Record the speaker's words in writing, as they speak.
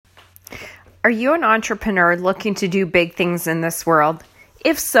Are you an entrepreneur looking to do big things in this world?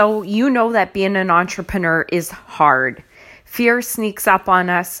 If so, you know that being an entrepreneur is hard. Fear sneaks up on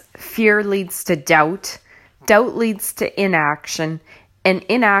us. Fear leads to doubt. Doubt leads to inaction. And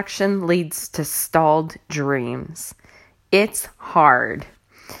inaction leads to stalled dreams. It's hard.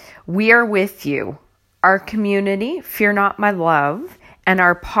 We are with you. Our community, Fear Not My Love, and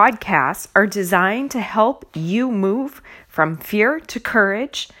our podcasts are designed to help you move from fear to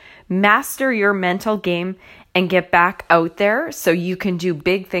courage, master your mental game, and get back out there so you can do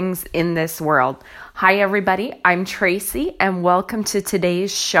big things in this world. Hi, everybody. I'm Tracy, and welcome to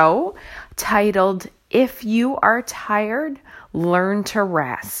today's show titled, If You Are Tired, Learn to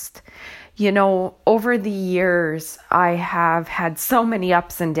Rest. You know, over the years, I have had so many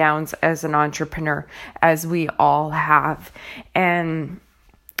ups and downs as an entrepreneur, as we all have. And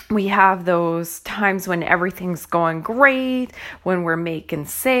we have those times when everything's going great, when we're making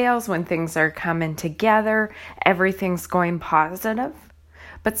sales, when things are coming together, everything's going positive.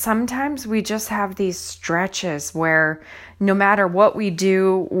 But sometimes we just have these stretches where no matter what we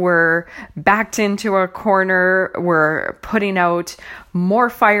do, we're backed into a corner, we're putting out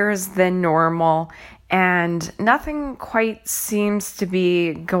more fires than normal, and nothing quite seems to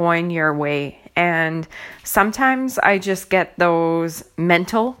be going your way. And sometimes I just get those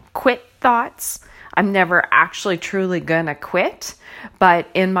mental quit thoughts. I'm never actually truly gonna quit, but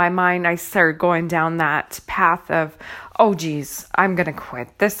in my mind, I start going down that path of, oh geez, I'm gonna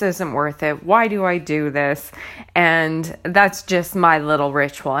quit. This isn't worth it. Why do I do this? And that's just my little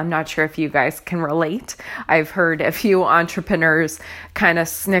ritual. I'm not sure if you guys can relate. I've heard a few entrepreneurs kind of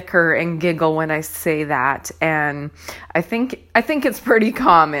snicker and giggle when I say that, and I think it's pretty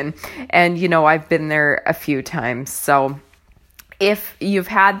common. And you know, I've been there a few times. So if you've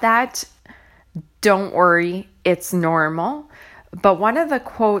had that, don't worry, it's normal. But one of the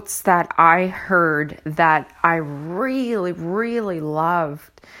quotes that I heard that I really, really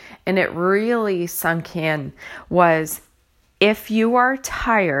loved, and it really sunk in, was, if you are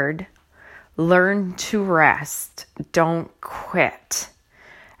tired, learn to rest. Don't quit.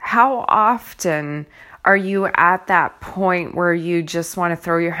 How often are you at that point where you just want to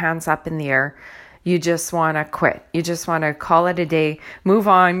throw your hands up in the air? You just want to quit. You just want to call it a day, move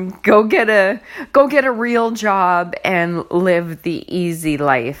on, go get a real job and live the easy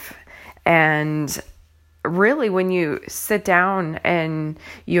life. And really, when you sit down and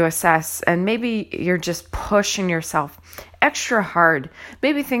you assess, and maybe you're just pushing yourself extra hard,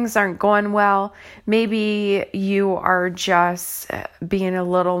 maybe things aren't going well, maybe you are just being a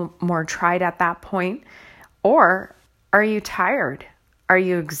little more tried at that point, or are you tired? Are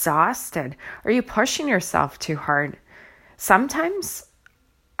you exhausted? Are you pushing yourself too hard? Sometimes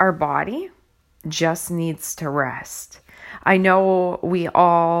our body just needs to rest. I know we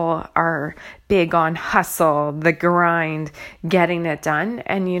all are big on hustle, the grind, getting it done.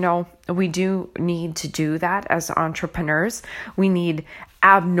 And you know, we do need to do that as entrepreneurs. We need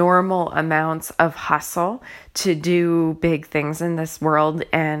abnormal amounts of hustle to do big things in this world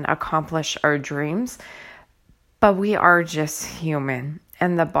and accomplish our dreams. But we are just human,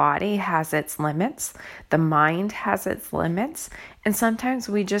 and the body has its limits. The mind has its limits. And sometimes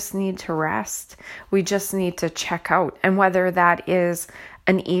we just need to rest. We just need to check out. And whether that is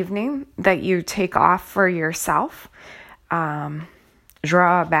an evening that you take off for yourself,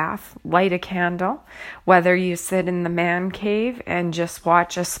 draw a bath, light a candle, whether you sit in the man cave and just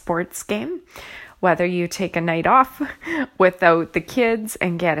watch a sports game, whether you take a night off without the kids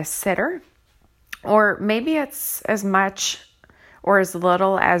and get a sitter, or maybe it's as much or as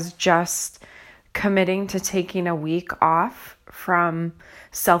little as just committing to taking a week off from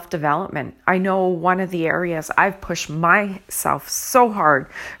self-development. I know one of the areas I've pushed myself so hard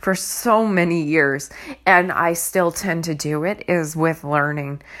for so many years, and I still tend to do it, is with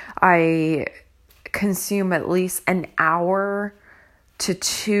learning. I consume at least an hour to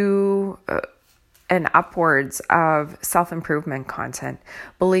two and upwards of self-improvement content.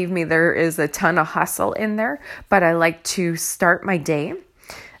 Believe me, there is a ton of hustle in there, but I like to start my day.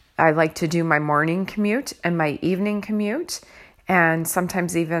 I like to do my morning commute and my evening commute, and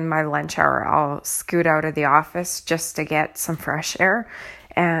sometimes even my lunch hour. I'll scoot out of the office just to get some fresh air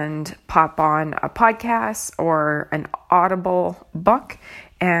and pop on a podcast or an Audible book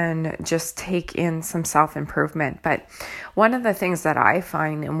and just take in some self-improvement. But one of the things that I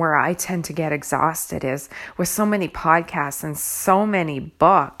find, and where I tend to get exhausted, is with so many podcasts and so many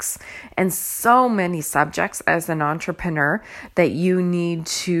books and so many subjects as an entrepreneur that you need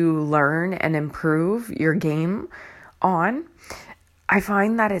to learn and improve your game on. I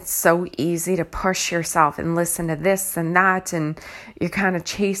find that it's so easy to push yourself and listen to this and that, and you're kind of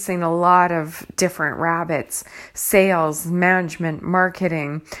chasing a lot of different rabbits: sales, management,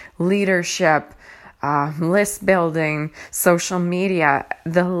 marketing, leadership, list building, social media.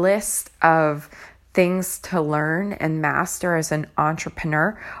 The list of things to learn and master as an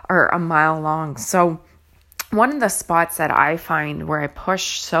entrepreneur are a mile long. So one of the spots that I find where I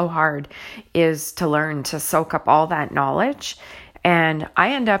push so hard is to learn, to soak up all that knowledge. And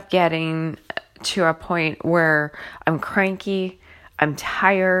I end up getting to a point where I'm cranky, I'm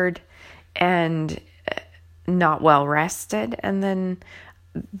tired, and not well rested. And then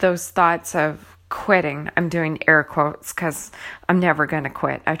those thoughts of quitting, I'm doing air quotes because I'm never going to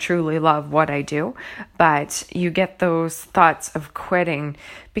quit. I truly love what I do. But you get those thoughts of quitting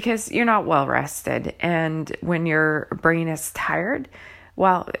because you're not well rested. And when your brain is tired,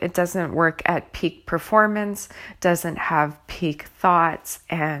 well, it doesn't work at peak performance, doesn't have peak thoughts,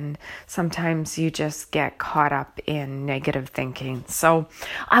 and sometimes you just get caught up in negative thinking. So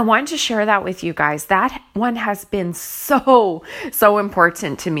I wanted to share that with you guys. That one has been so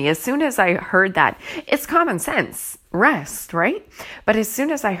important to me. As soon as I heard that, it's common sense, rest, right? But as soon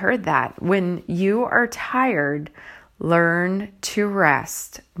as I heard that, when you are tired, learn to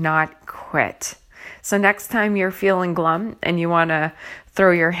rest, not quit. So next time you're feeling glum and you want to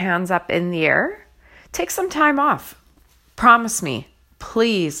throw your hands up in the air, take some time off. Promise me,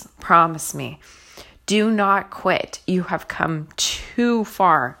 please promise me. Do not quit. You have come too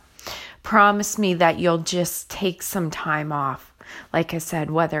far. Promise me that you'll just take some time off. Like I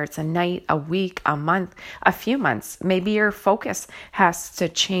said, whether it's a night, a week, a month, a few months, maybe your focus has to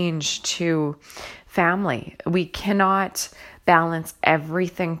change to family. We cannot balance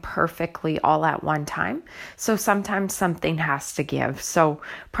everything perfectly all at one time. So sometimes something has to give. So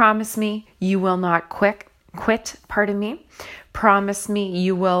promise me you will not quit, Promise me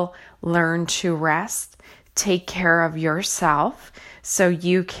you will learn to rest, take care of yourself so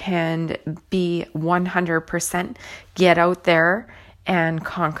you can be 100% get out there and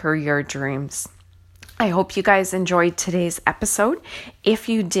conquer your dreams. I hope you guys enjoyed today's episode. If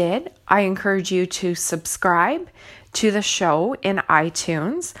you did, I encourage you to subscribe to the show in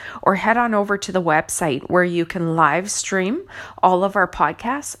iTunes or head on over to the website where you can live stream all of our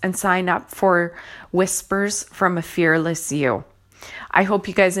podcasts and sign up for Whispers from a Fearless You. I hope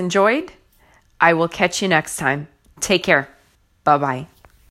you guys enjoyed. I will catch you next time. Take care. Bye-bye.